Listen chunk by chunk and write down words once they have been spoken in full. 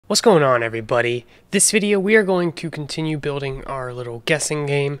What's going on, everybody? This video we are going to continue building our little guessing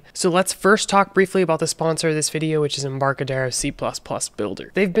game. So let's first talk briefly about the sponsor of this video, which is Embarcadero C++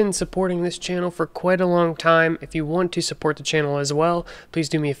 Builder. They've been supporting this channel for quite a long time. If you want to support the channel as well, please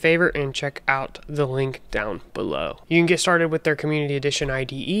do me a favor and check out the link down below. You can get started with their Community Edition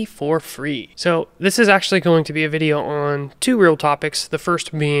IDE for free. So this is actually going to be a video on two real topics, the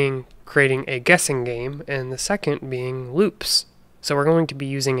first being creating a guessing game and the second being loops. So we're going to be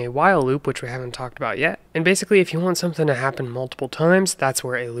using a while loop, which we haven't talked about yet. And basically, if you want something to happen multiple times, that's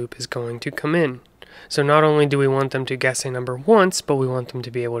where a loop is going to come in. So not only do we want them to guess a number once, but we want them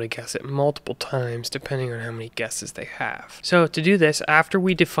to be able to guess it multiple times, depending on how many guesses they have. So to do this, after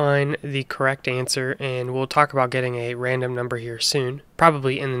we define the correct answer, and we'll talk about getting a random number here soon,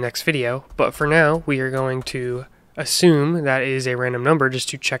 probably in the next video, but for now, we are going to assume that is a random number just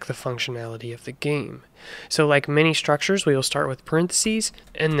to check the functionality of the game. So like many structures, we will start with parentheses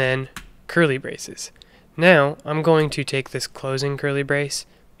and then curly braces. Now I'm going to take this closing curly brace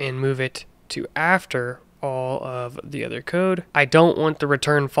and move it to after all of the other code. I don't want the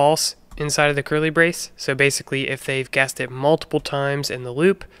return false inside of the curly brace. So basically if they've guessed it multiple times in the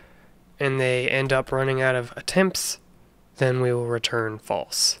loop and they end up running out of attempts, then we will return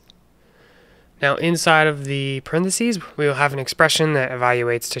false. Now inside of the parentheses, we will have an expression that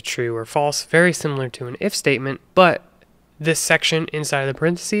evaluates to true or false, very similar to an if statement, but this section inside of the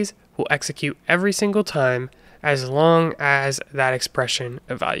parentheses will execute every single time as long as that expression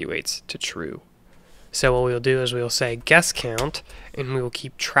evaluates to true. So what we'll do is we'll say guess count, and we will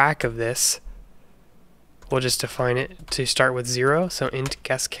keep track of this. We'll just define it to start with 0, so int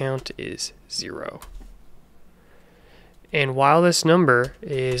guess count is 0. And while this number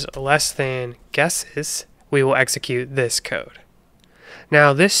is less than guesses, we will execute this code.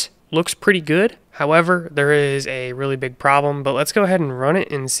 Now this looks pretty good. However, there is a really big problem, but let's go ahead and run it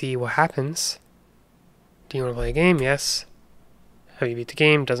and see what happens. Do you want to play a game? Yes. Have you beat the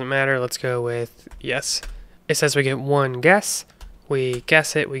game? Doesn't matter. Let's go with yes. It says we get one guess. We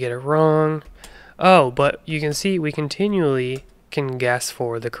guess it, we get it wrong. Oh, but you can see we continually can guess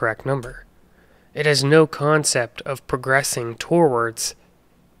for the correct number. It has no concept of progressing towards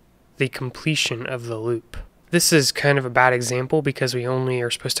the completion of the loop. This is kind of a bad example because we only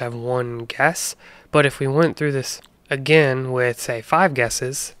are supposed to have one guess, but if we went through this again with, say, 5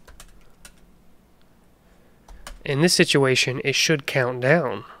 guesses, in this situation, it should count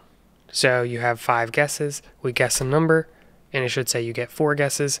down. So you have 5 guesses, we guess a number, and it should say you get 4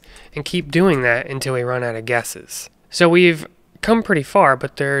 guesses, and keep doing that until we run out of guesses. So we've come pretty far,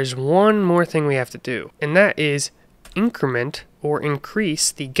 but there's one more thing we have to do, and that is increment or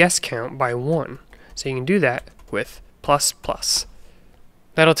increase the guess count by 1. So you can do that with plus plus.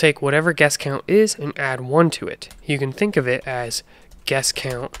 That'll take whatever guess count is and add 1 to it. You can think of it as guess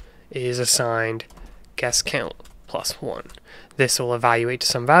count is assigned guess count plus 1. This will evaluate to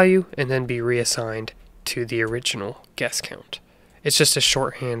some value and then be reassigned to the original guess count. It's just a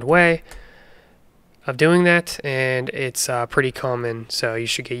shorthand way of doing that, and it's pretty common, so you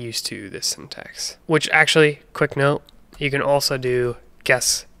should get used to this syntax. Which actually, quick note, you can also do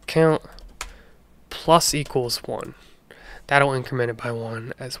guess count plus equals 1. That'll increment it by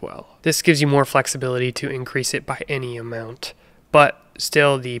 1 as well. This gives you more flexibility to increase it by any amount, but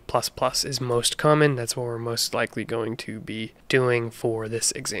still the plus plus is most common. That's what we're most likely going to be doing for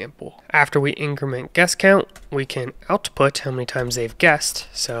this example. After we increment guess count, we can output how many times they've guessed.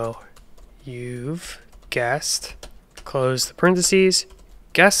 So you've guessed, close the parentheses,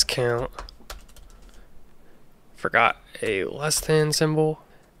 guess count, forgot a less than symbol,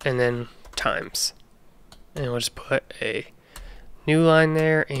 and then times. And we'll just put a new line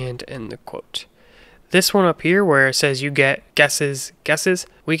there and end the quote. This one up here where it says you get guesses,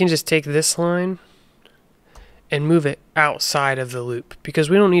 we can just take this line and move it outside of the loop because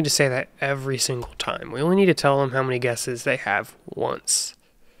we don't need to say that every single time. We only need to tell them how many guesses they have once.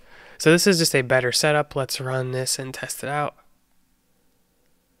 So this is just a better setup. Let's run this and test it out.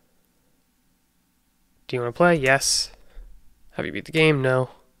 Do you want to play? Yes. Have you beat the game? No.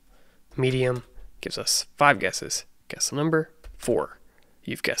 Medium gives us 5 guesses. Guess the number 4.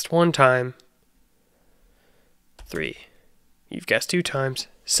 You've guessed 1 time. 3. You've guessed 2 times.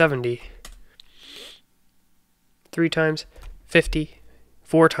 70. 3 times. 50.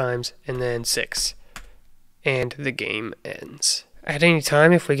 4 times. And then 6. And the game ends. At any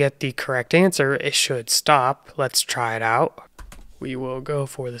time, if we get the correct answer, it should stop. Let's try it out. We will go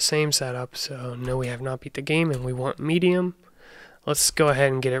for the same setup. So no, we have not beat the game and we want medium. Let's go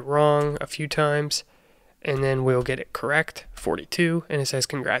ahead and get it wrong a few times and then we'll get it correct, 42, and it says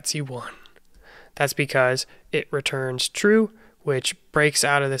congrats, you won. That's because it returns true which breaks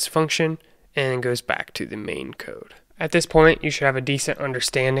out of this function and goes back to the main code. At this point, you should have a decent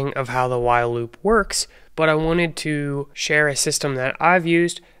understanding of how the while loop works, but I wanted to share a system that I've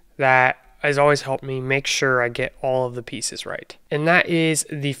used that has always helped me make sure I get all of the pieces right. And that is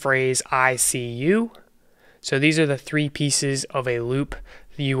the phrase I see you. So these are the three pieces of a loop.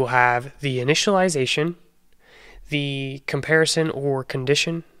 You will have the initialization, the comparison or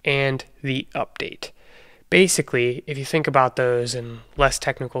condition, and the update. Basically, if you think about those in less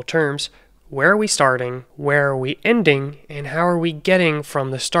technical terms, where are we starting, where are we ending, and how are we getting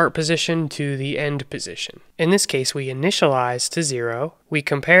from the start position to the end position? In this case, we initialize to 0, we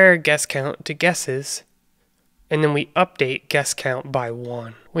compare guess count to guesses, and then we update guess count by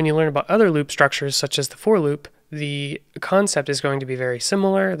 1. When you learn about other loop structures, such as the for loop, the concept is going to be very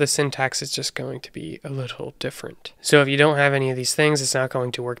similar. The syntax is just going to be a little different. So if you don't have any of these things, it's not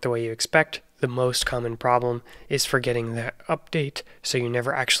going to work the way you expect. The most common problem is forgetting that update, so you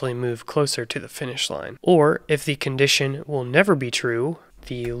never actually move closer to the finish line. Or if the condition will never be true,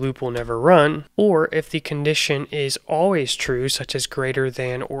 the loop will never run. Or if the condition is always true, such as greater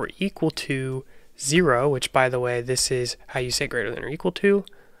than or equal to 0, which by the way, this is how you say greater than or equal to,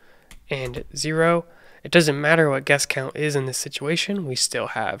 and 0. It doesn't matter what guess count is in this situation, we still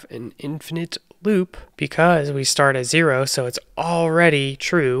have an infinite loop because we start at 0, so it's already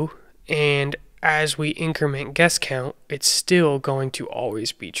true. And as we increment guess count, it's still going to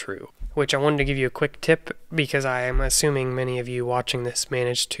always be true. Which I wanted to give you a quick tip because I am assuming many of you watching this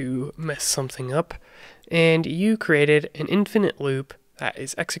managed to mess something up. And you created an infinite loop that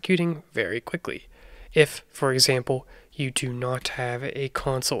is executing very quickly. If, for example, you do not have a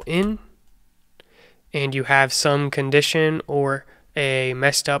console in, and you have some condition or a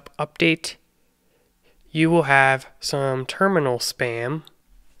messed up update, you will have some terminal spam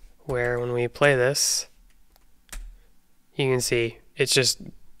where when we play this, you can see it's just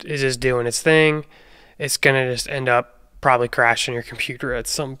doing its thing. It's gonna just end up probably crashing your computer at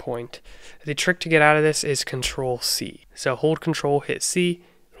some point. The trick to get out of this is Control C. So hold Control, hit C,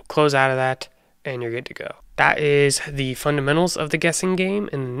 it'll close out of that, and you're good to go. That is the fundamentals of the guessing game.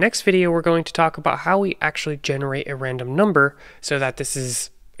 In the next video, we're going to talk about how we actually generate a random number so that this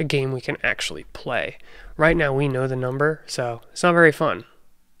is a game we can actually play. Right now, we know the number, so it's not very fun.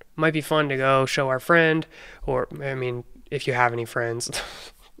 Might be fun to go show our friend, or I mean, if you have any friends.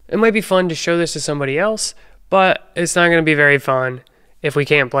 It might be fun to show this to somebody else, but it's not going to be very fun if we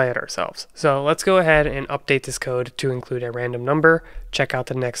can't play it ourselves. So let's go ahead and update this code to include a random number. Check out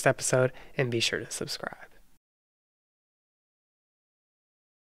the next episode and be sure to subscribe.